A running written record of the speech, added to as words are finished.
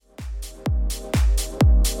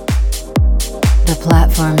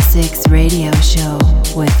Platform 6 radio show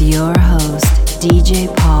with your host,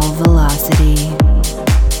 DJ Paul Velocity.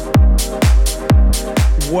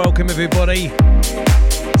 Welcome everybody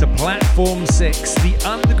to Platform 6, the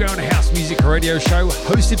underground house music radio show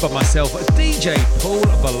hosted by myself, DJ Paul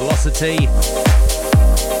Velocity.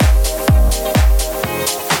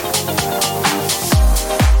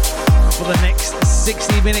 For the next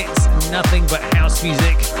 60 minutes, nothing but house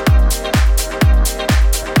music.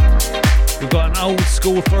 We've got an old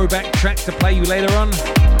school throwback track to play you later on,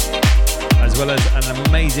 as well as an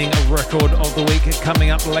amazing record of the week coming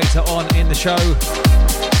up later on in the show.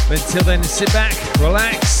 But until then, sit back,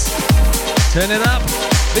 relax, turn it up.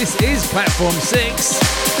 This is Platform 6.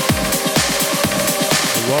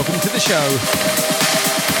 Welcome to the show.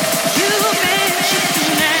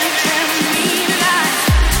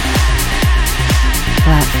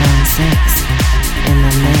 Platform 6 in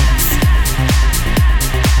the mix.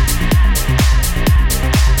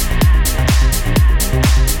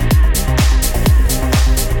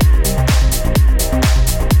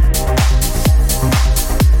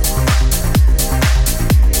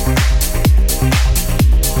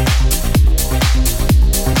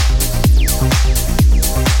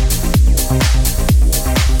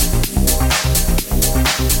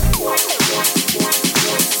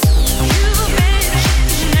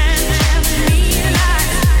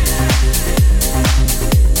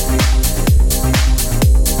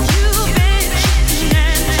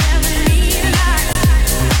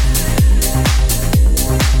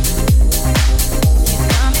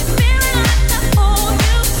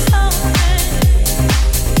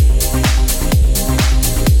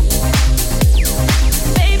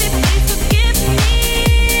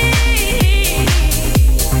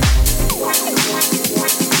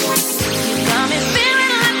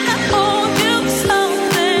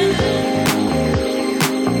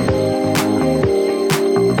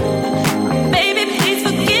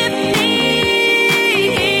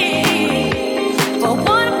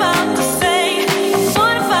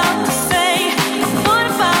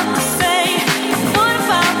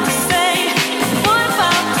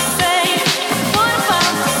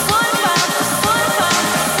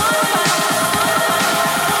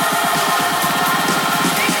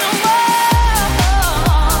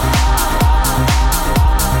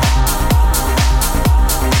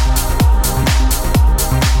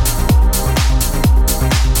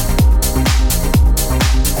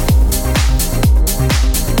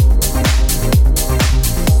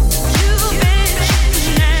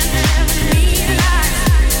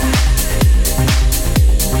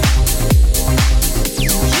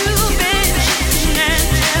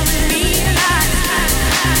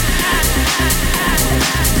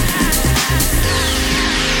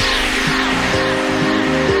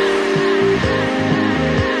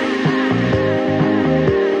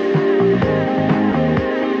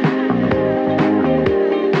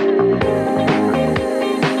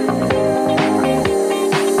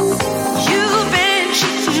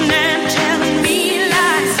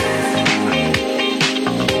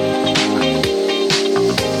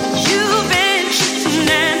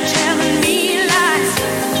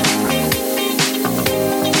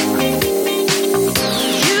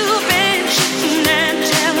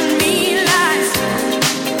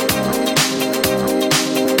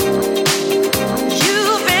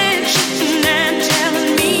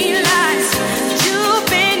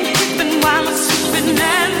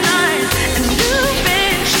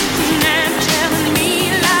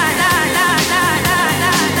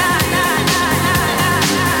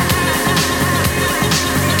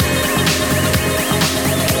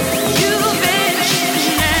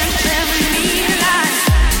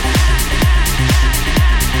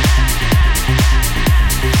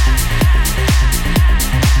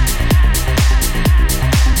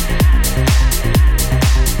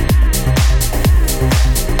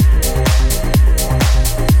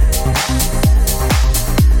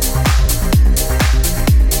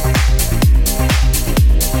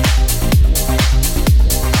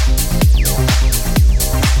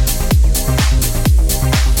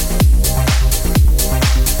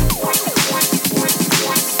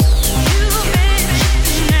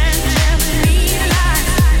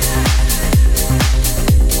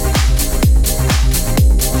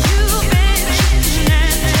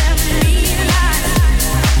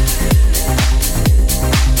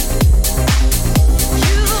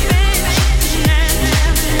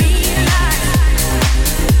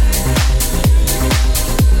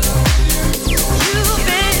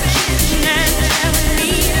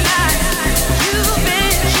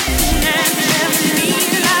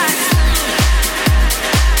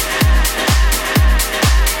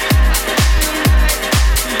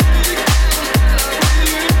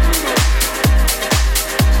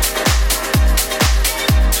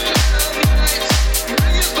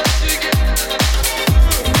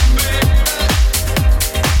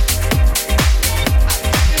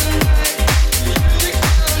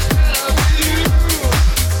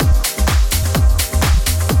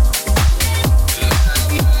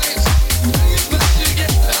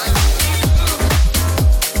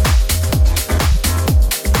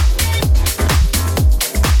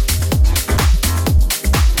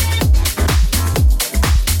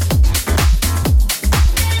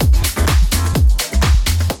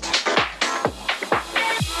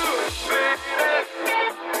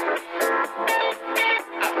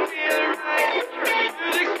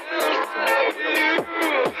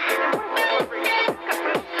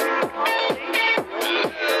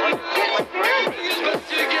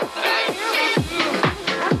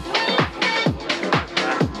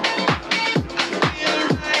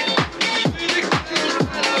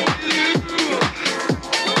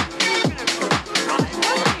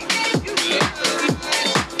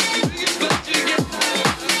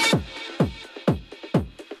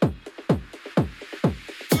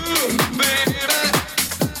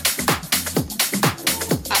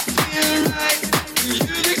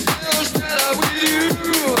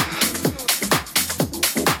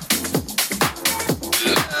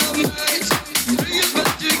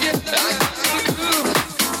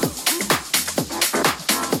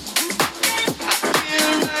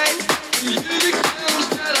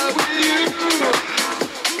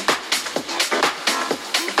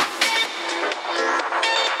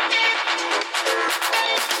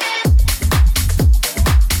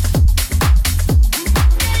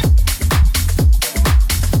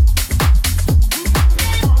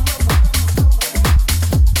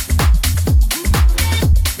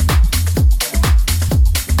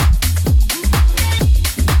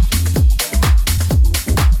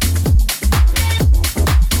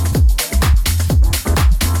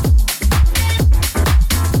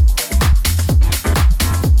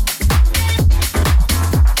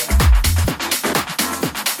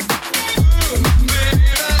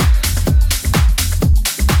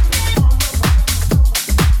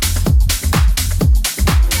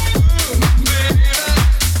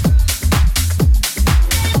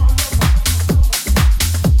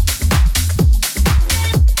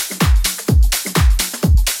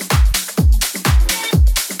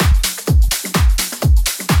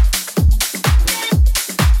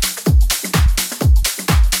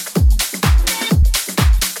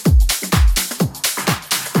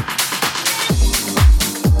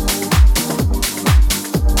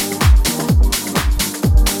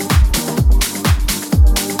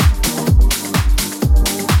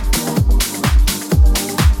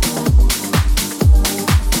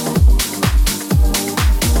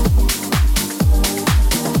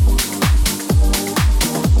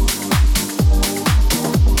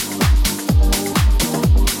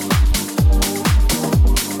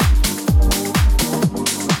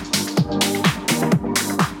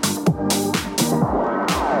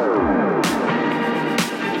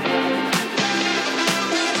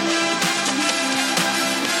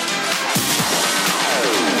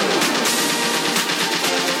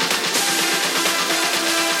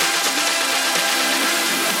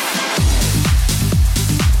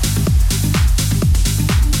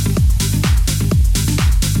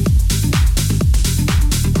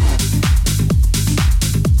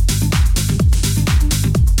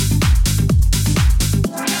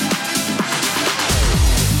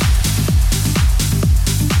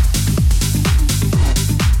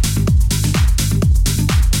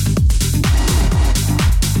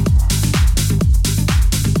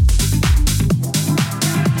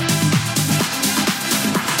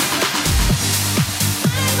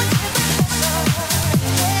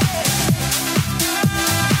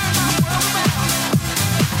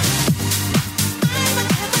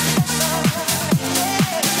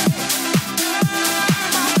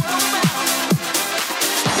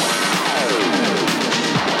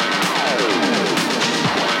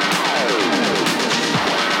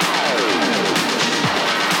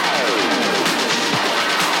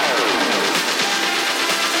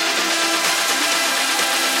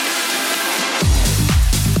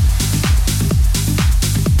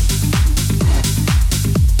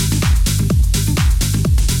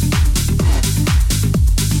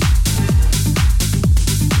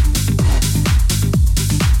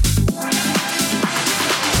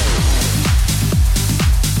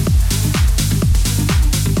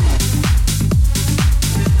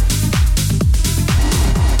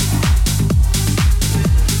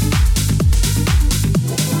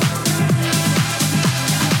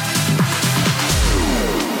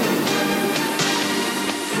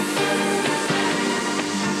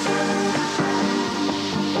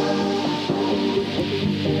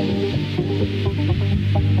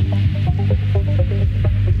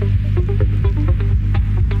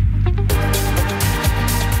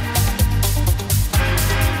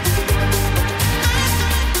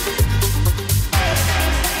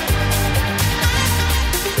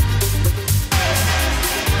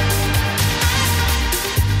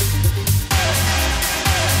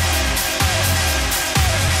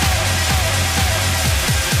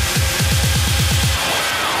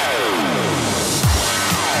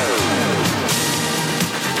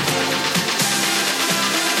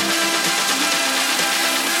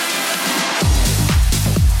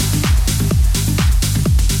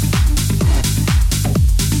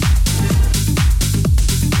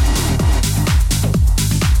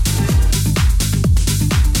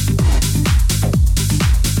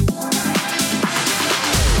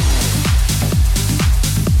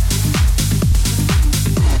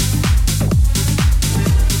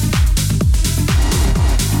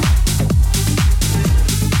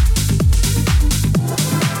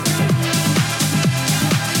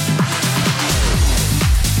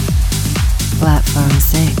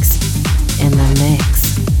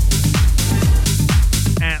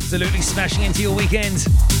 Smashing into your weekend.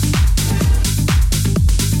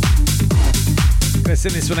 Gonna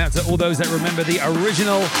send this one out to all those that remember the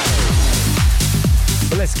original.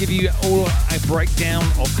 But let's give you all a breakdown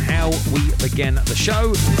of how we began the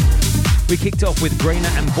show. We kicked off with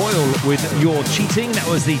Grainer and Boyle with You're Cheating. That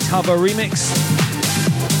was the Tava remix.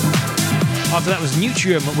 After that was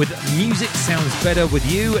Nutrium with Music Sounds Better With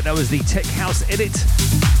You. That was the Tech House edit.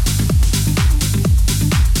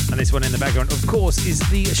 And this one in the background, of course, is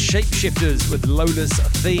the Shapeshifters with Lola's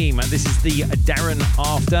Theme. And this is the Darren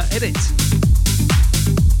After edit.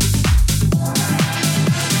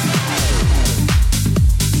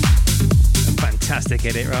 A fantastic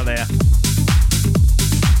edit right there.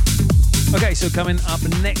 Okay, so coming up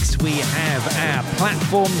next, we have our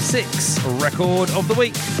Platform 6 Record of the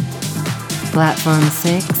Week. Platform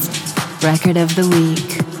 6 Record of the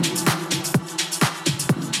Week.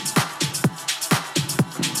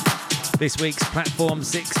 This week's Platform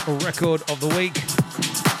 6 Record of the Week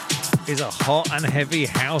is a hot and heavy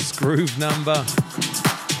house groove number.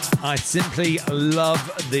 I simply love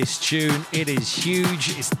this tune. It is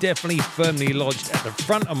huge. It's definitely firmly lodged at the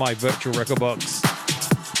front of my virtual record box.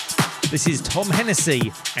 This is Tom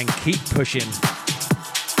Hennessy and Keep Pushing.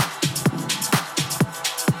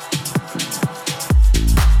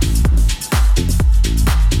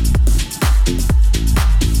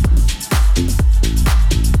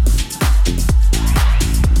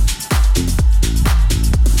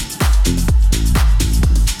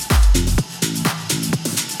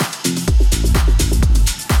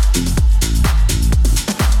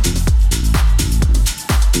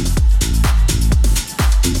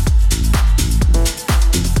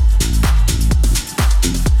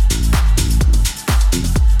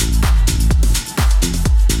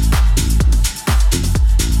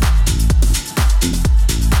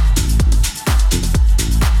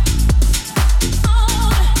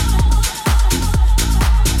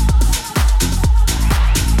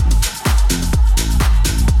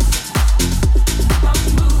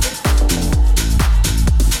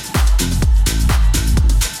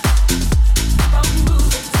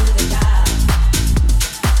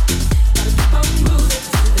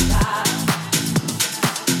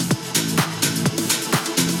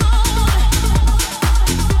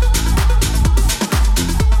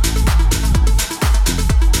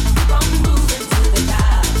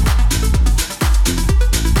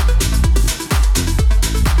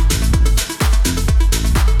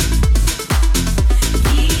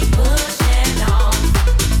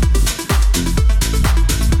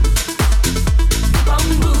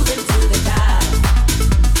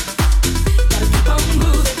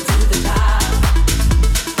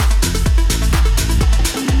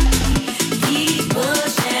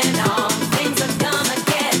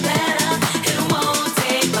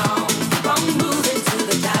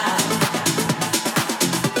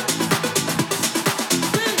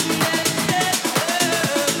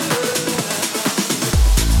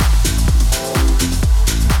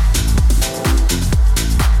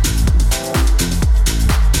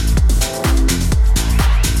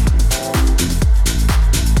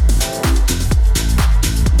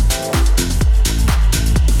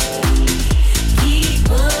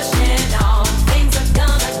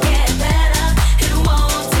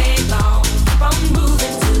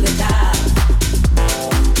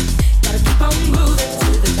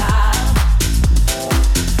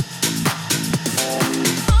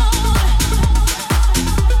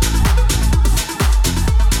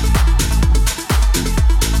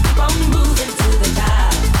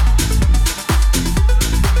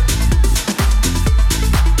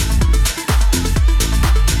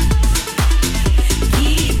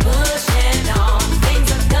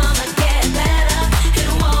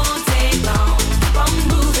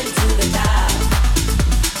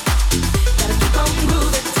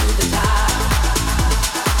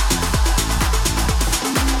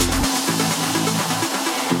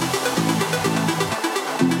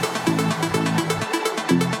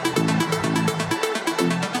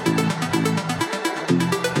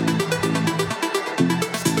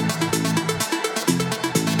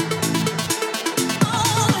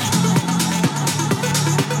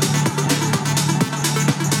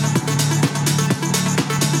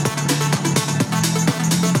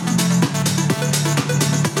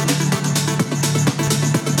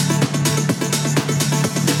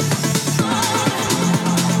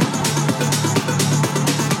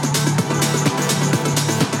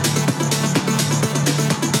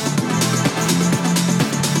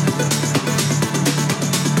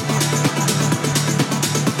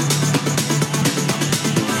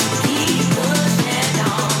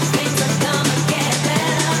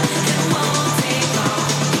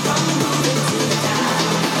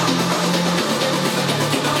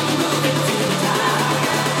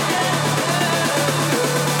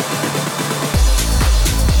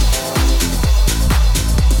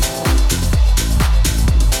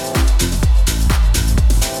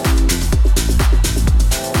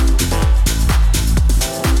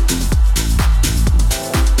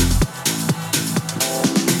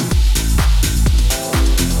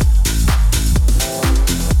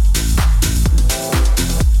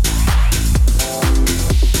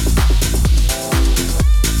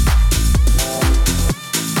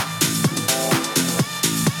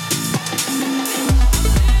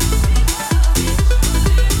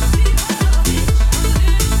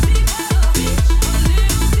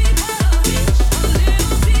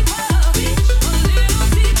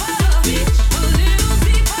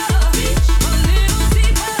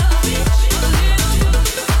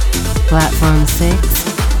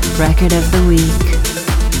 6 Record of the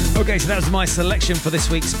Week. Okay, so that was my selection for this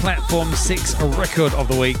week's Platform 6 Record of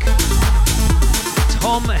the Week.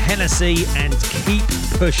 Tom Hennessy and Keep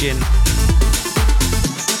Pushing.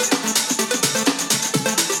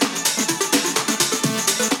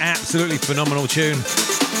 Absolutely phenomenal tune.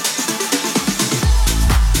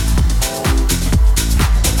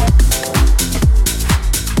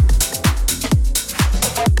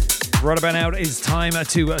 Right about now, it's time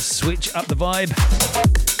to switch up the vibe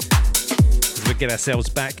as we get ourselves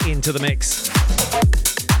back into the mix.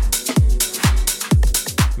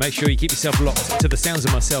 Make sure you keep yourself locked to the sounds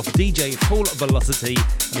of myself, DJ Paul Velocity,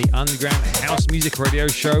 and the underground house music radio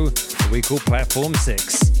show that we call Platform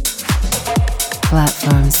 6.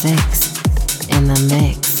 Platform 6 in the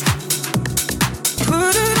mix.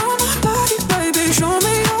 Put it on my body, baby, show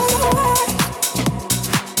me all the way.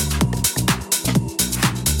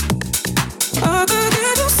 I could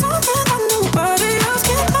give you something that nobody else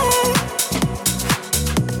can make.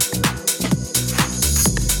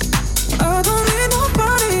 I don't need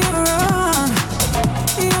nobody around.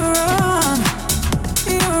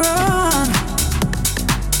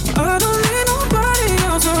 I don't need nobody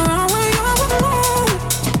else around when you're with me.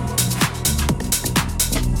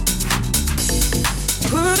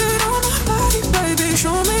 Put it on my body, baby,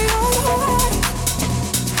 show me all the way.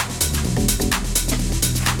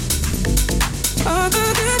 I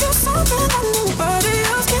could give you something that nobody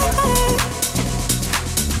else can make.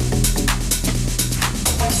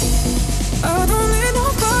 I don't need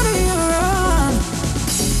nobody around.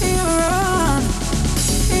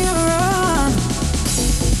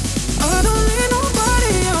 I don't need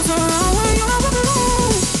nobody else around when you're with me.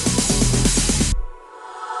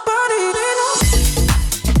 Body, they know.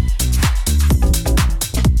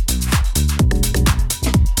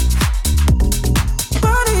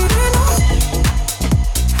 Body, they know.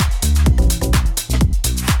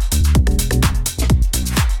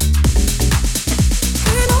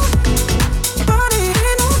 They know. Body,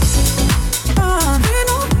 they know. They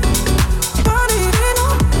know. Body, they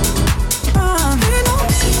know. They know.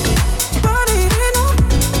 Body, they know.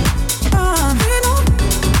 They know.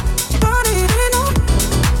 Body, they know.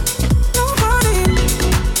 Nobody,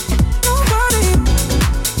 nobody, nobody,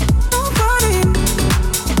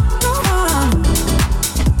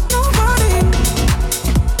 nobody,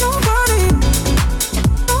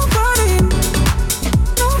 nobody,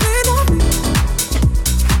 nobody, nobody.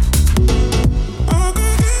 I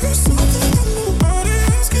could give you something that nobody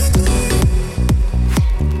else can do.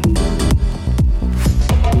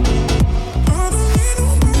 I don't need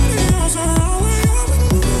nobody else around when you're with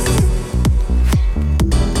me.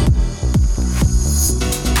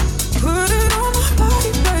 Put it on my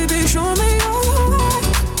body, baby, show me all the way.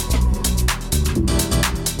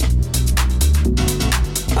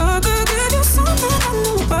 I could give you something that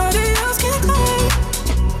nobody else can make.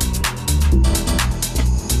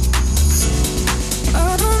 I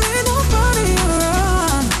don't need nobody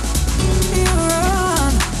around.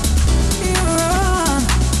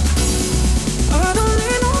 I don't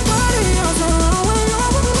need nobody else around when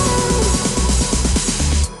you're with me.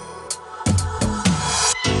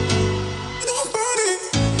 Nobody.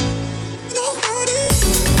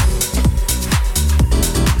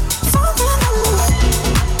 Something I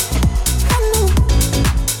know.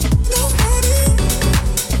 Nobody.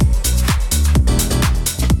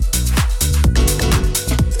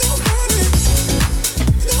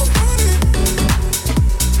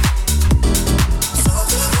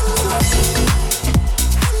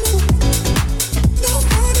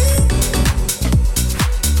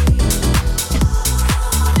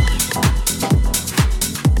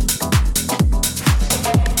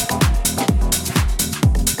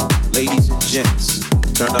 Ladies and gents,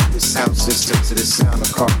 turn up the sound system to the sound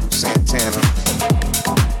of Carlos Santana.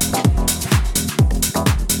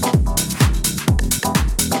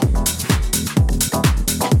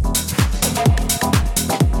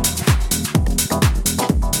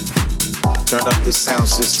 Turn up the sound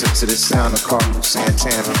system to the sound of Carlos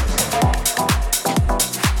Santana.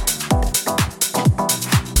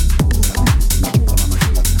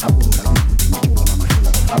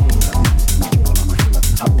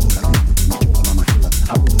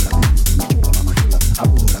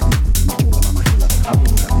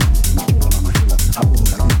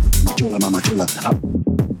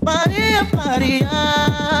 Maria, Maria,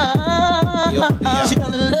 she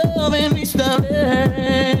got the love in me slowly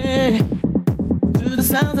to the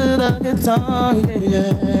sound of the guitar,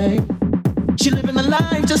 yeah. She living the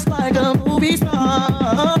life just like a movie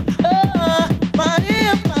star.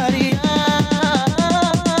 Maria, Maria,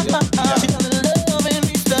 she got the love in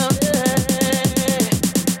me slowly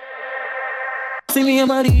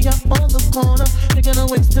Maria on the corner, thinking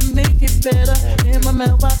of ways to make it better. In my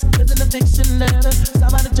mailbox, there's an eviction letter.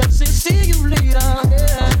 Somebody just said, see you later.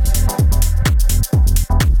 Yeah.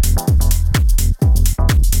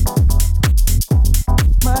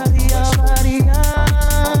 Maria,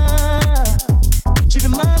 she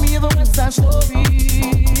remind me of a West Side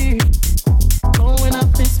Story. Growing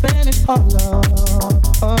up in Spanish Harlem.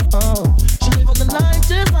 She live on the line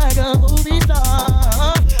just like a movie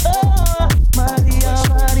star. Maria,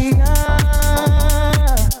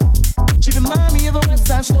 she remind me of a West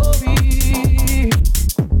Side Story.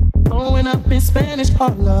 Growing up in Spanish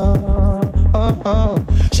Harlem.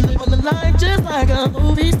 She live on the line just like a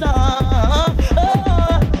movie star.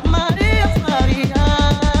 Maria,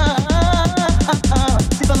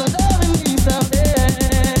 she fell in love with me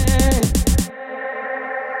someday.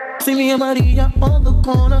 See me and Maria on the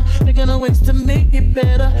corner, thinking of ways to make it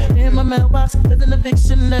better. In my mailbox, there's an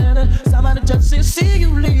eviction letter. Somebody just said, see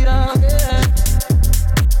you later. Yeah.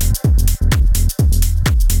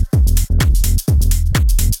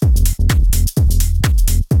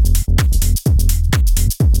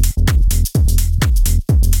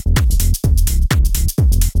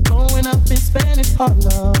 Spanish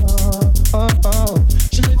Harlem.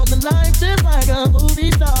 She live on the line just like a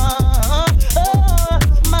movie star.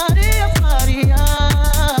 Maria,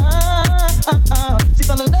 she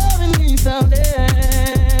fell in love with me someday.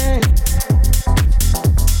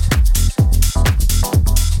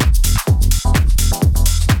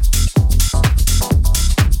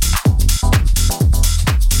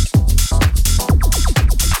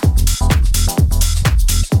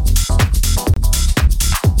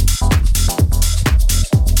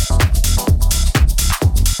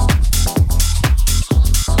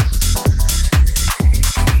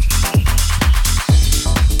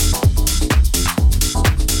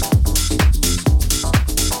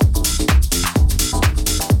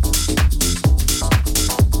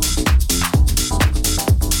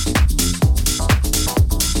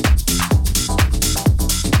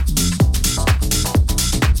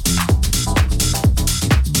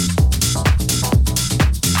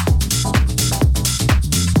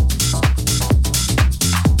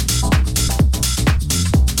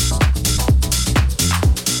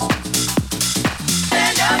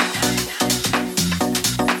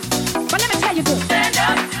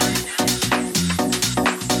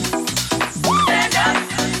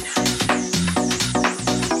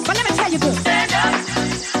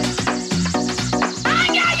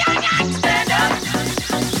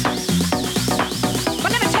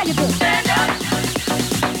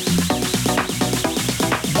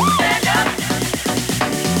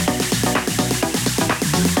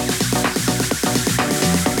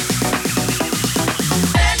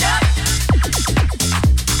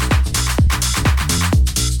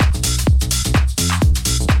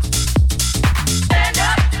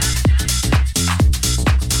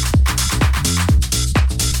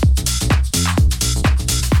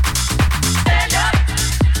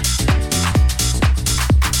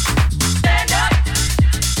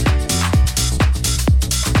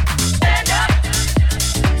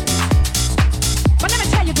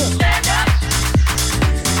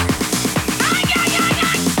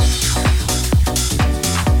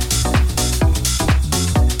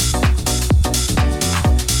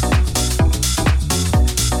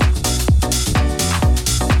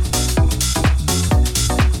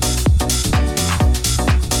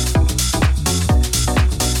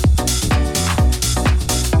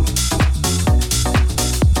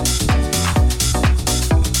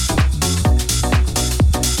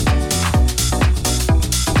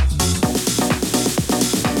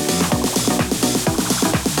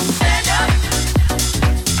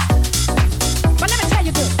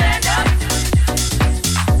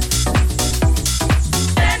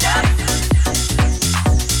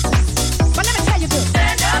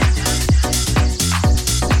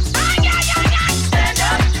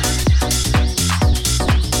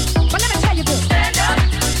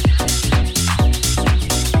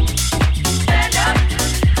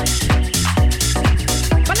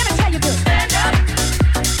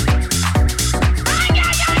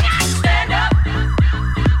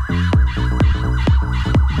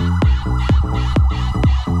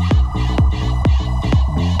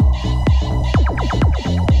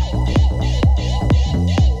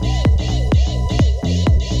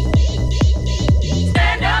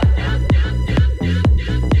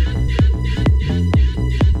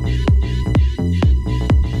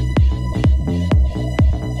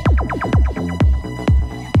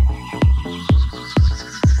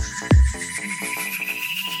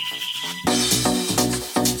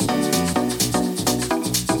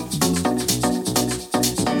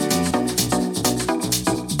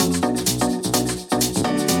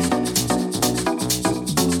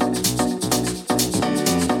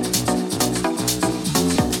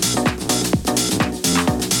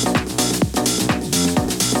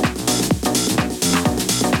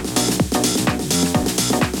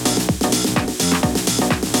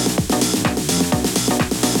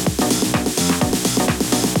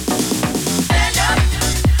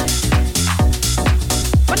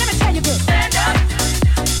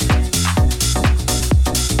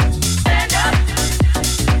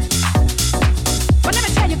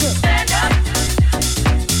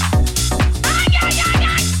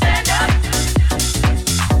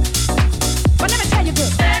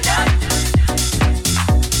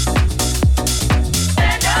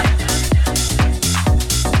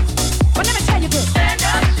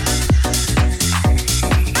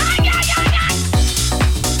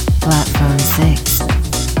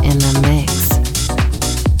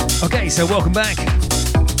 So welcome back.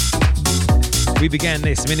 We began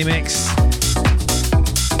this mini mix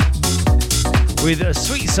with a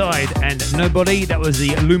Sweet Side and Nobody. That was the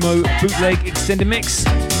Lumo bootleg extended mix.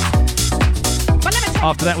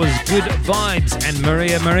 After that was Good Vibes and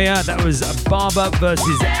Maria Maria. That was Barber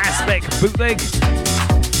versus Aspect bootleg.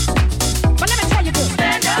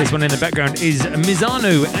 This one in the background is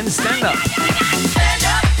Mizanu and Stand Up.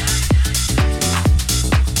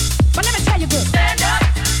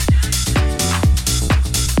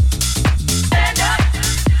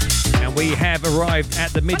 And we have arrived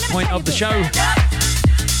at the midpoint of the show.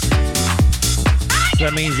 So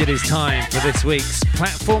that means it is time for this week's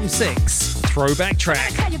Platform 6 Throwback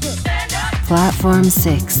Track. Platform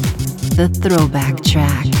 6, the Throwback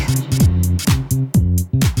Track.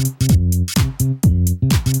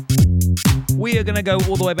 We are going to go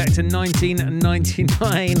all the way back to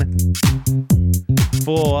 1999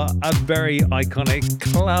 for a very iconic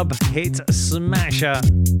club hit smasher.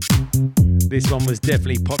 This one was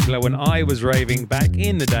definitely popular when I was raving back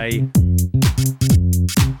in the day.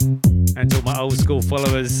 And to all my old school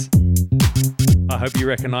followers, I hope you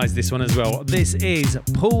recognise this one as well. This is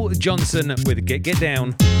Paul Johnson with Get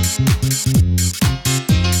Down.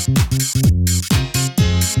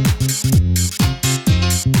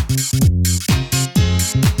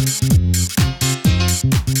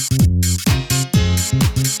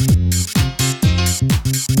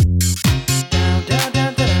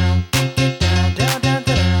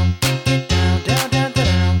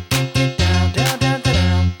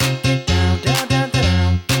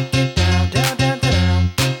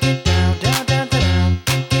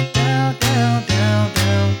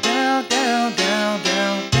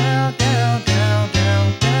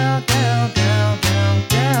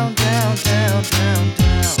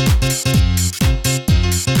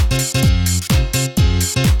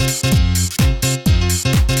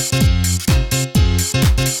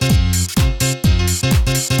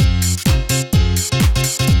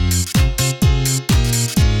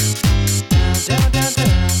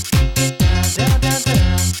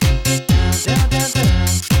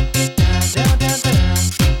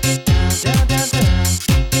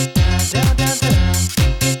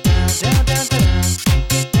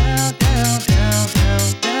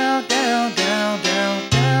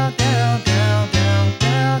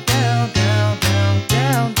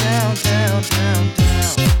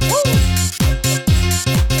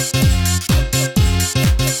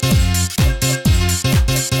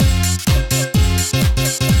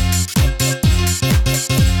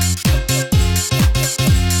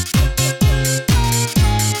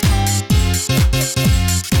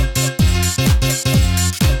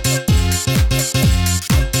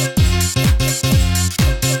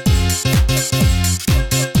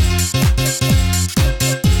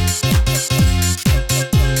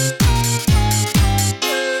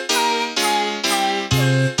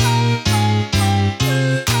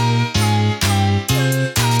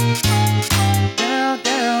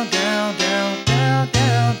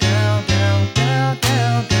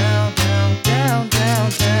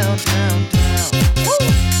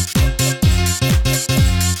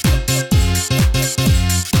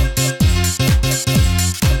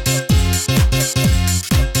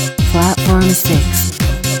 Platform 6,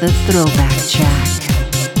 the Throwback Track.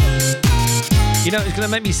 You know, it's going to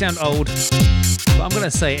make me sound old, but I'm going to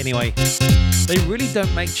say it anyway. They really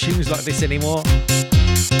don't make tunes like this anymore.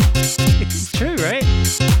 It's true, right?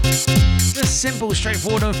 Just simple,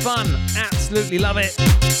 straightforward and fun. Absolutely love it.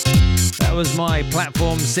 That was my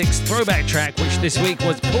Platform 6 Throwback Track, which this week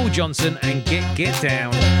was Paul Johnson and Get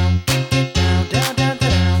Down.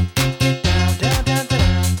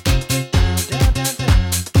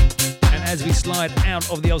 As we slide out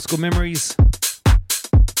of the old school memories,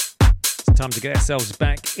 it's time to get ourselves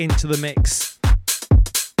back into the mix.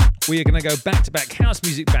 We are going to go back-to-back house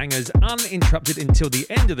music bangers uninterrupted until the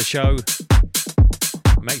end of the show.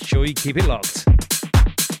 Make sure you keep it locked.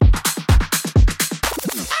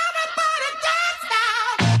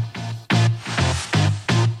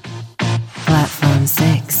 Platform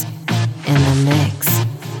 6 in the mix.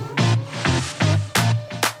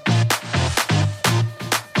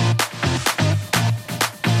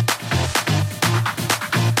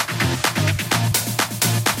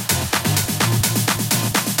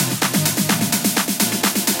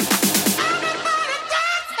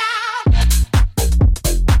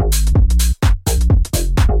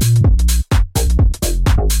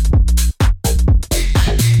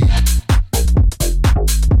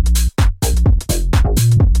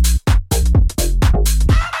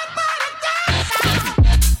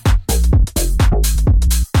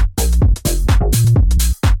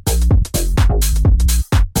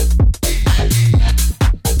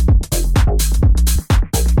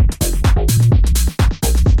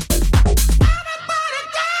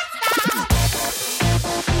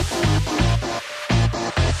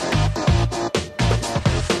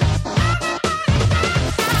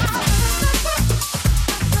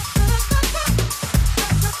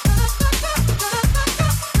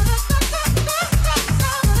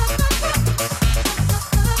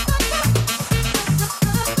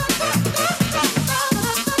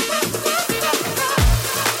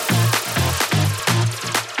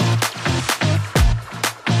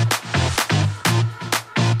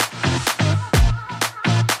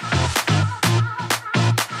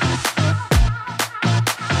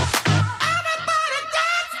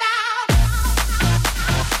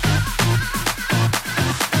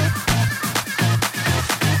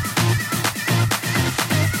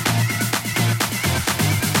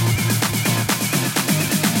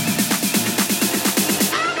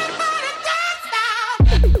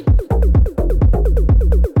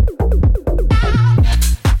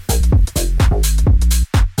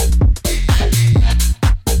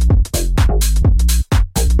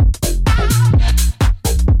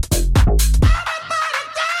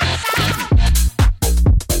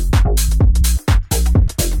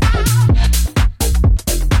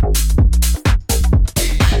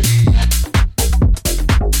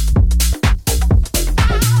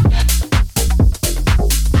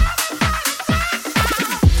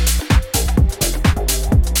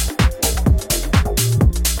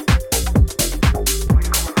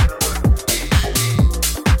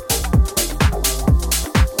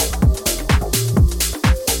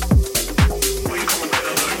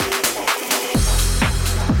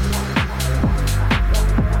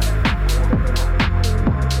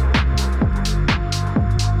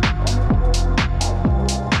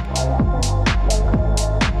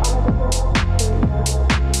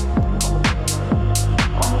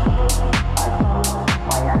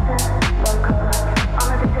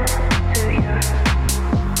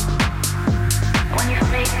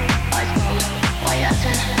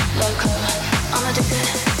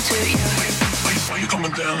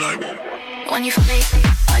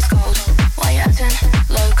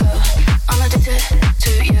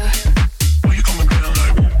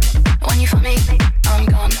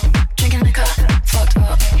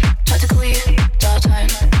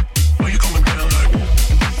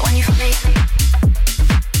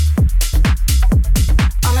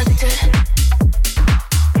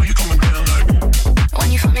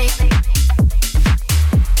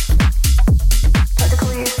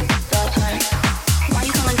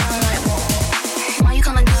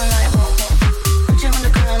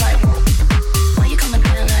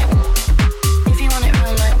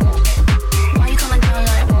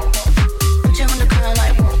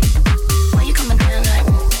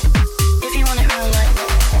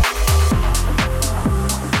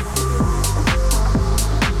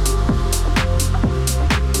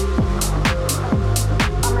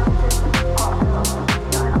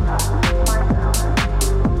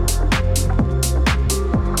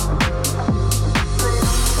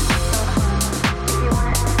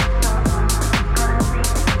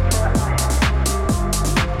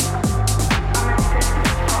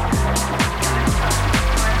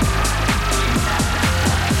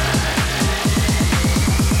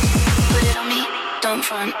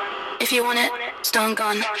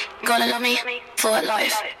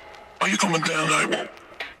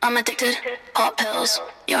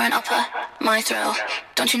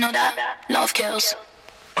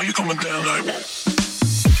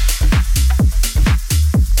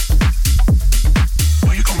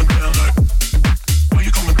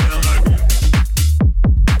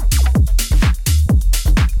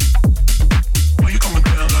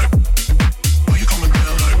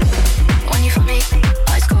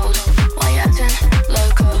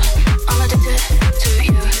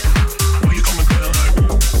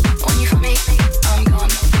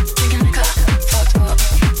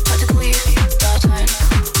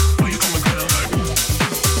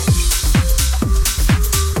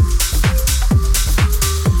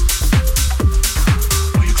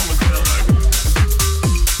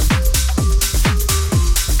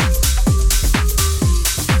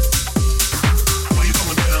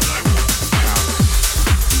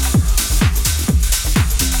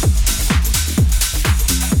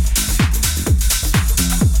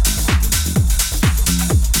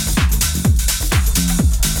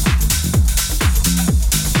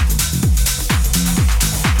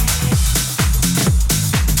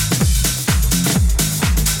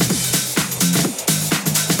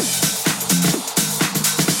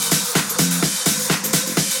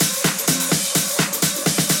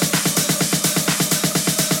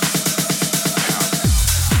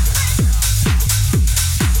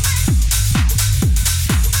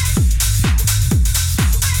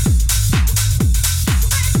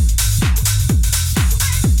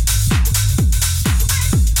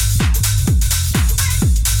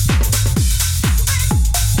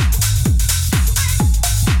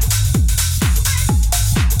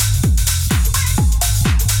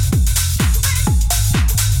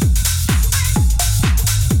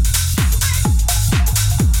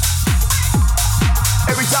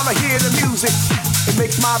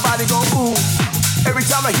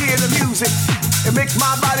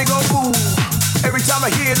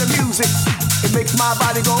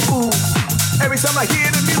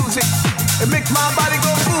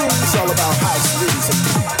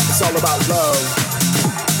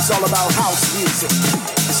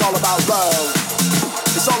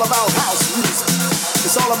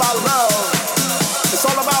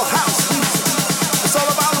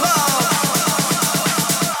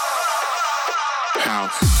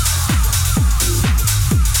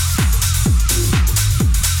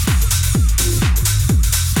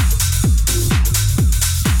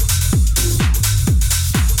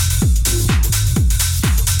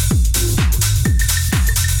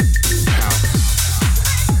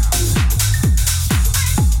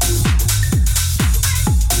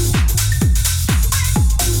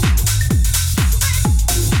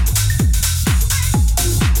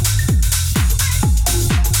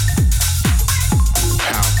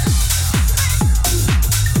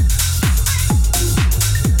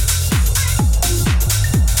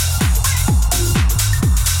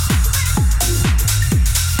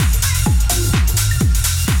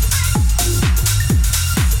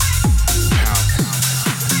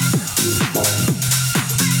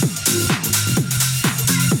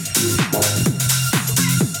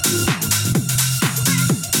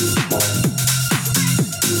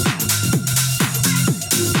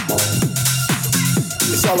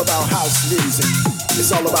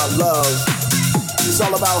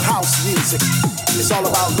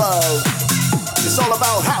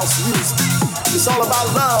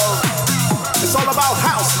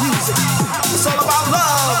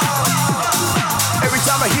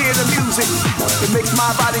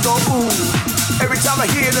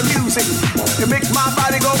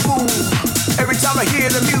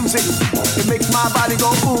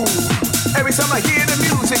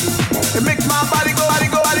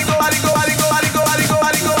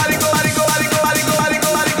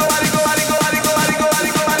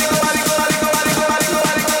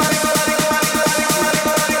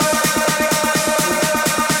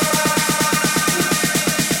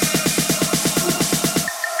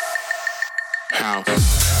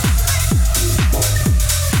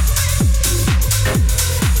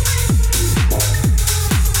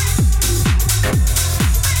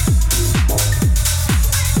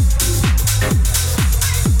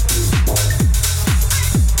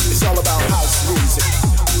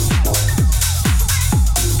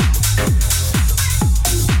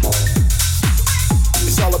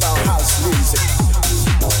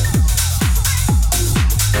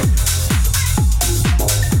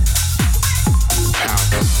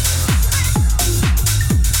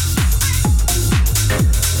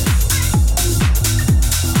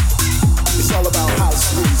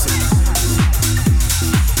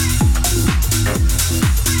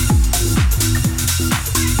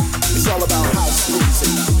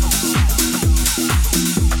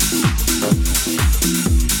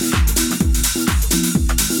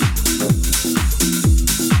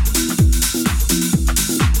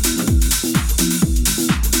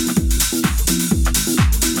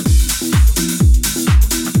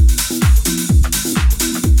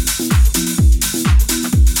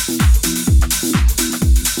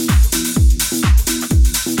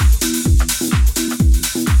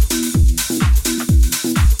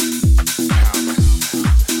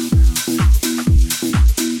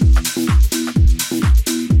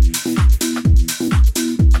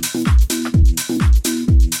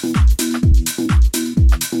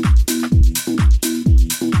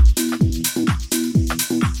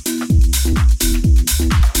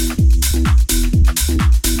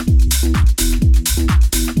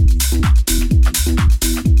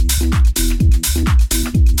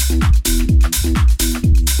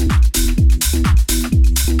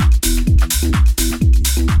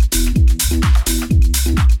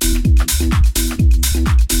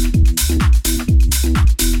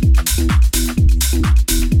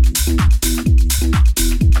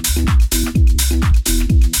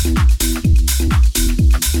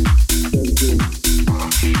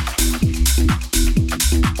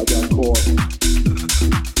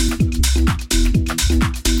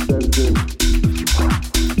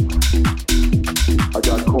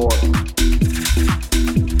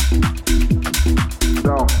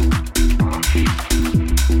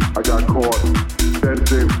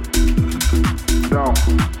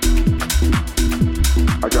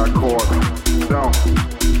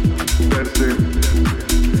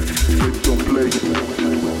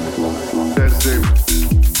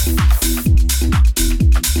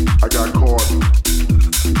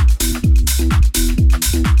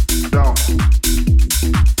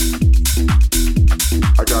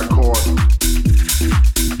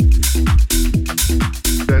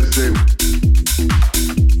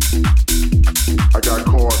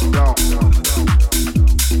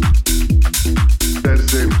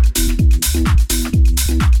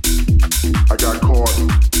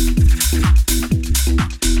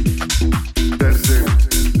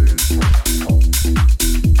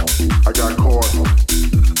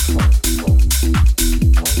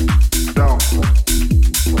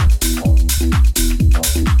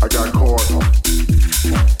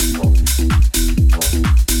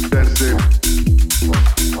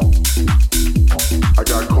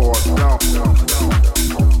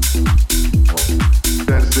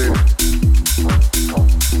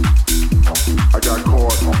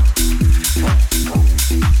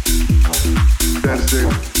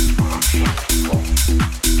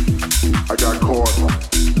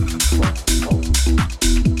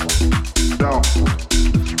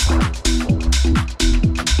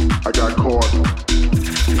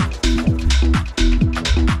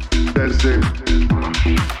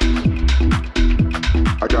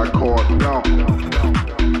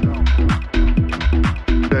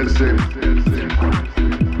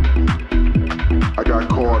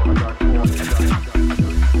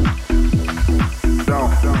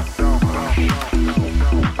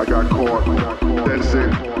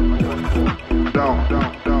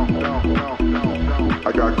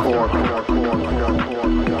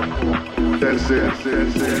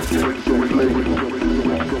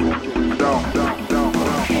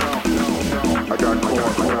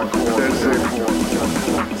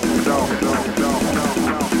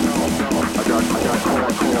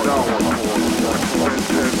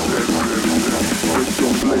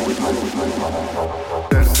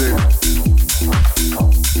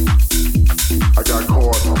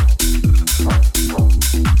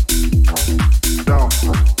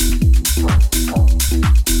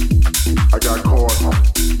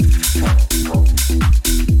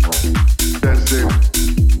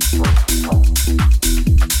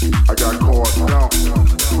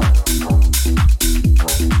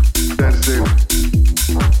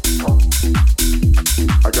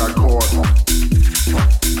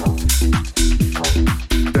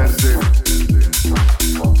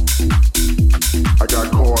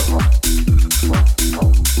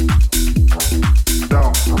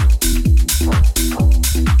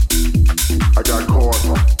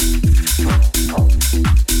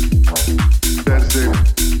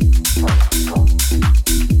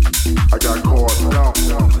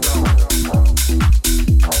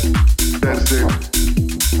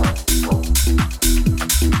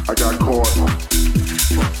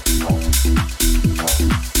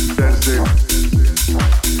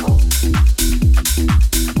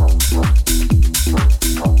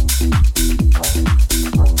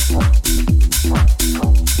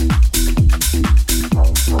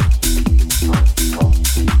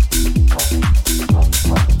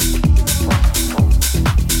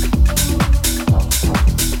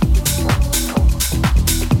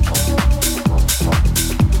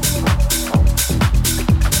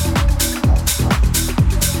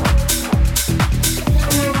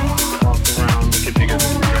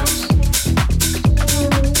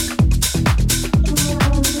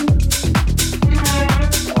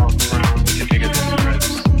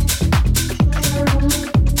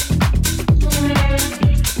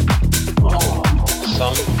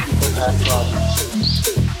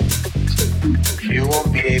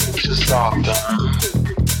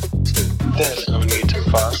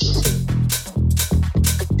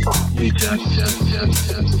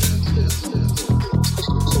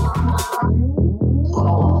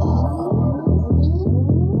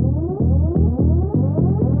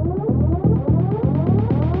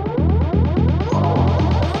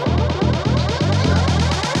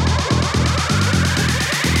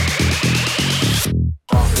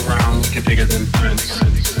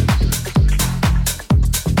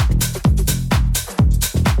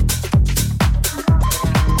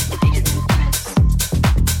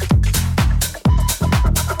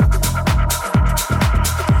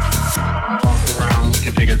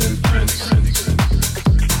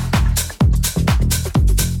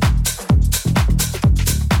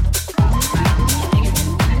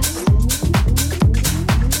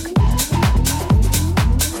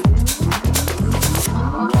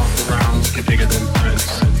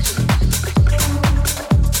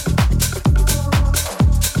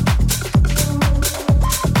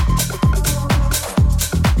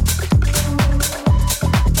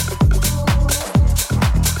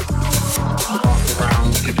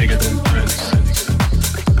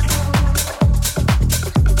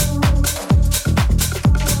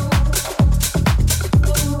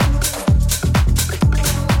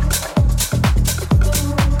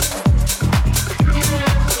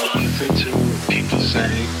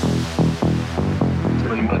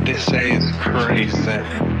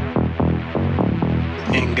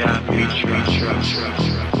 and got me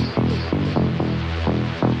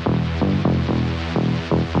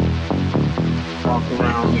walk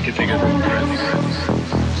around, we can take a breath.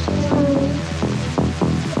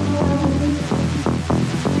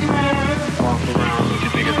 Walk around, we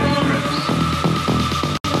can take a breath.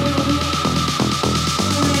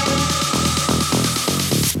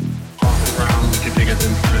 Walk around, we can take a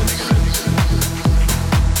breath.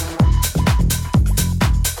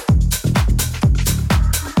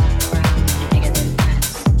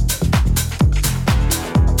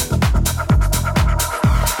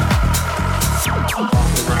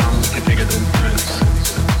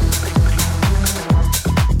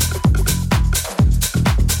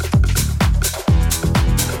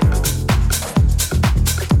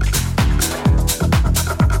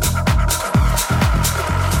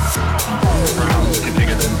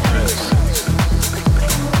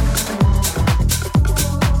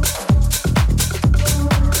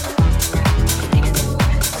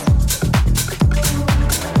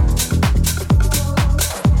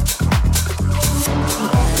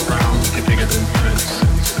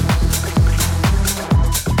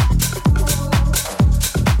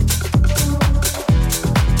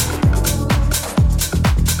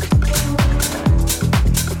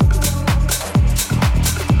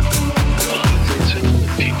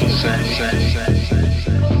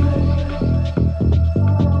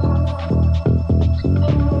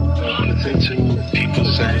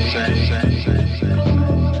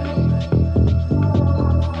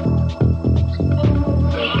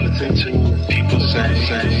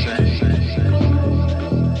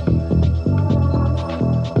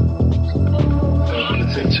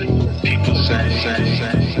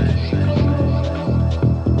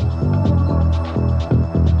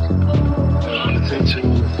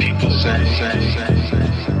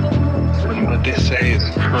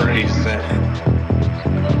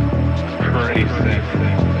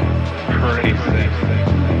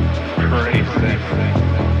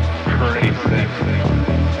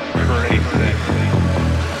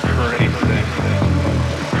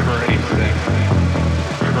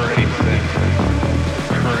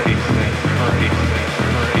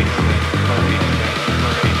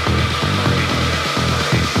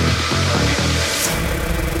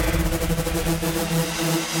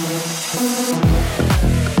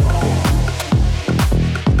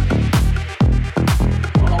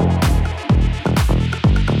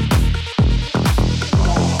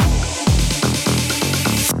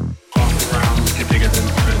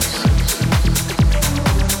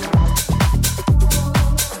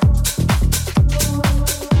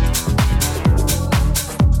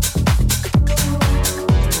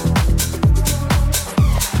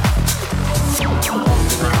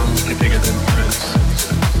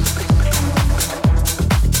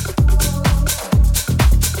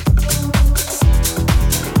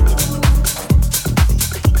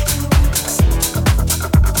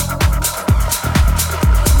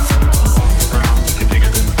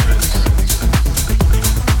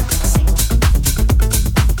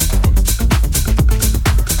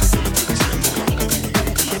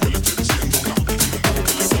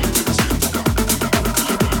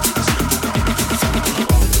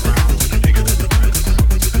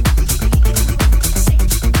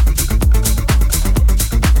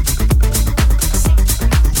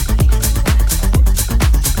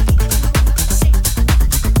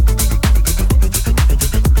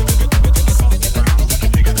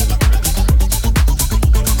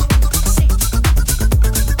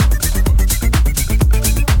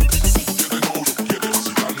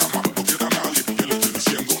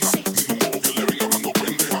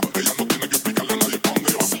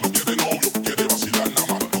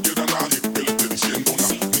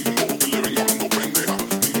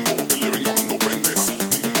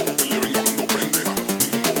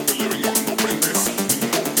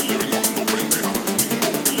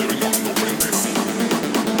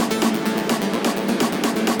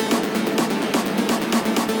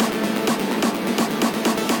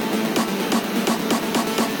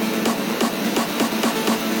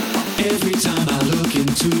 Every time I look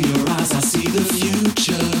into your eyes, I see the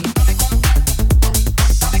future.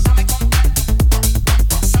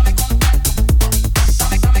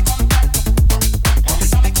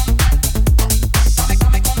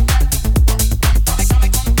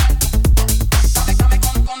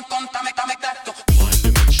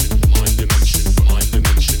 Dimension.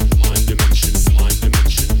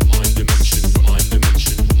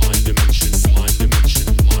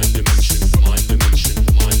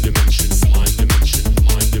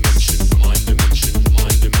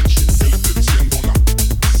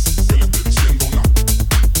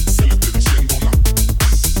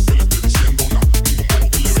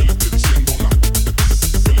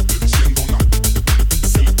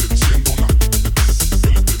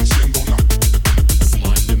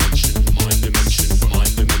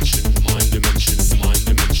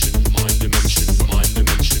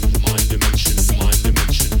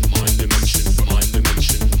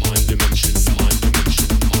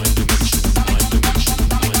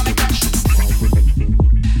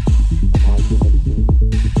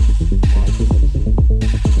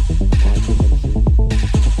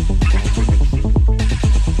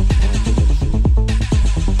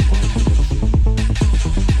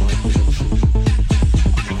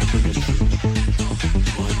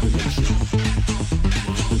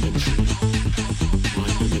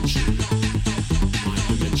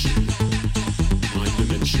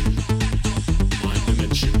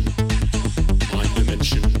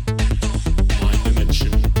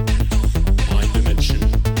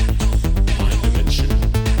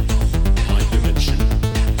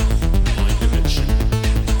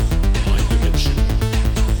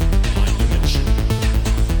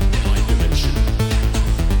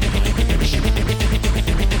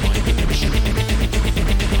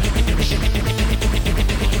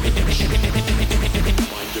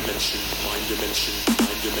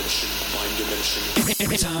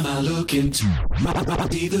 looking to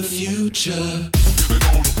be the future.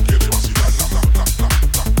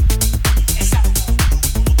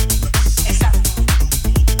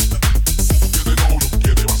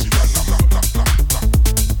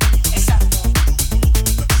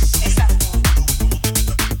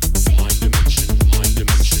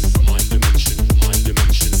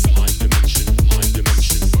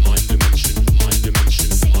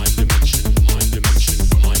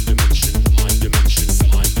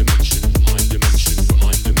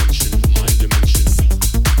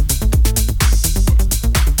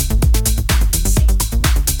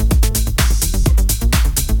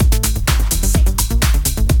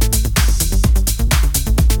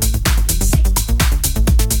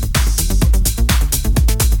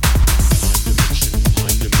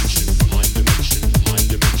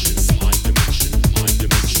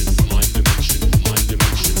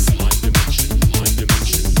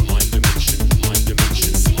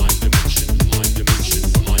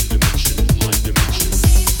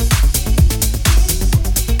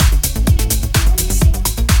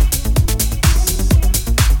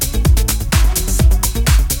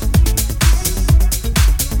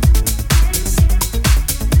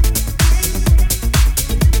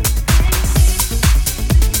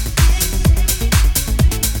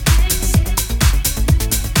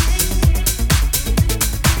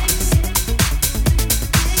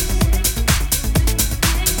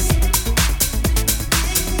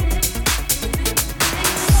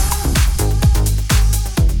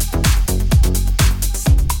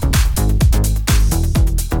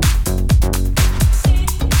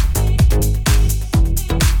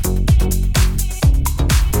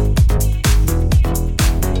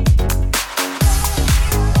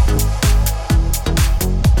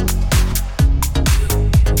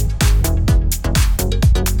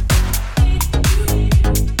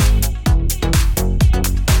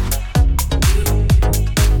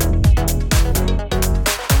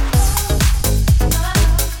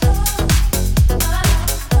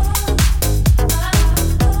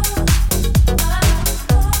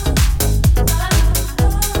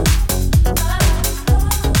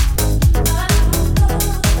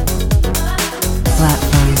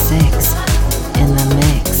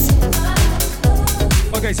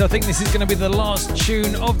 So I think this is going to be the last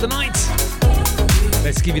tune of the night.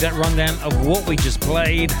 Let's give you that rundown of what we just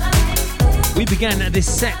played. We began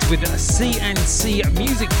this set with CNC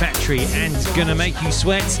Music Factory and Gonna Make You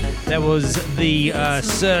Sweat. That was the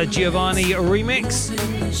Sir Giovanni remix.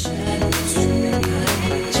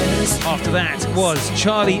 After that was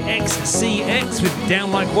Charlie XCX with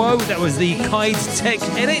Down Like Whoa. That was the Kaid Tech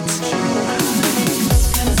edit.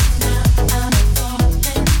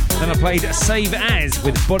 Then I played Save As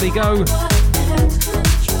with Body Go.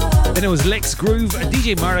 Then it was Lex Groove,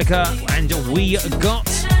 DJ Marika, and We Got.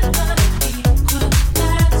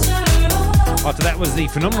 After that was the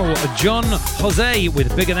phenomenal John Jose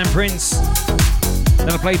with Bigger Than Prince.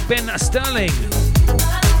 Then I played Ben Sterling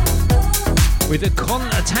with Con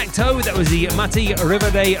Tacto. That was the Mati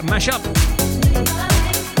Riverde mashup.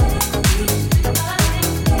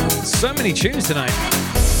 So many tunes tonight.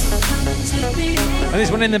 And this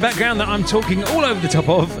one in the background that I'm talking all over the top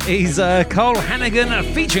of is Carl Hannigan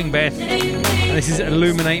featuring Beth. And this is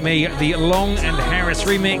Illuminate Me, the Long and Harris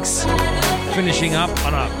remix, finishing up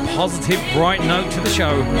on a positive, bright note to the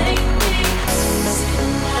show.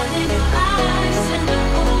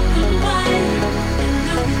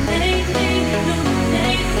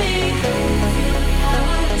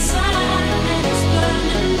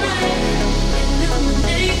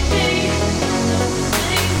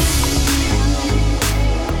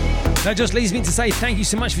 That just leaves me to say thank you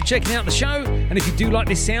so much for checking out the show. And if you do like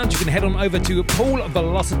this sound, you can head on over to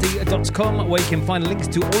paulvelocity.com, where you can find links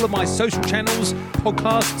to all of my social channels,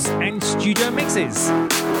 podcasts, and studio mixes.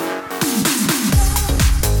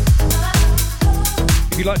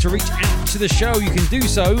 If you'd like to reach out to the show, you can do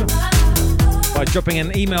so by dropping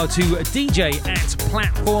an email to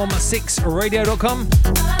dj@platform6radio.com.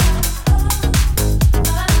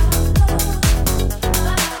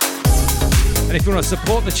 And if you want to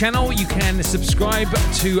support the channel, you can subscribe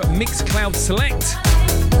to Mixcloud Select.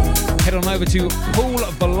 Head on over to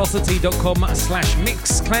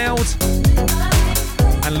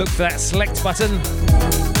paulvelocity.com/Mixcloud and look for that select button.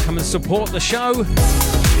 Come and support the show.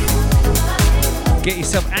 Get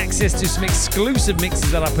yourself access to some exclusive mixes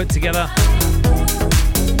that I put together.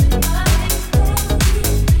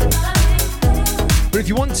 But if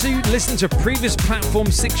you want to listen to previous Platform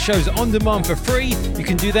 6 shows on demand for free, you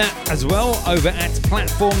can do that as well over at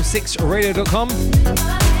platform6radio.com.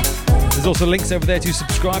 There's also links over there to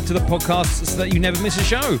subscribe to the podcast so that you never miss a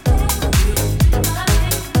show.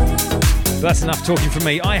 That's enough talking from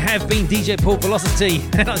me. I have been DJ Paul Velocity,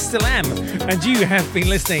 and I still am. And you have been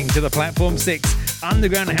listening to the Platform 6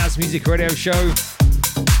 Underground House Music Radio Show.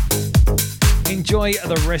 Enjoy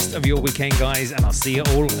the rest of your weekend, guys, and I'll see you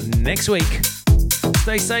all next week.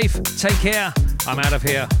 Stay safe, take care. I'm out of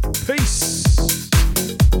here. Peace.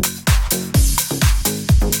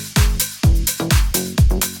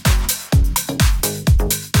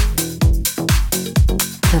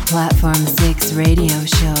 The Platform 6 Radio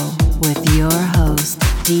Show with your host,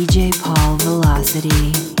 DJ Paul Velocity.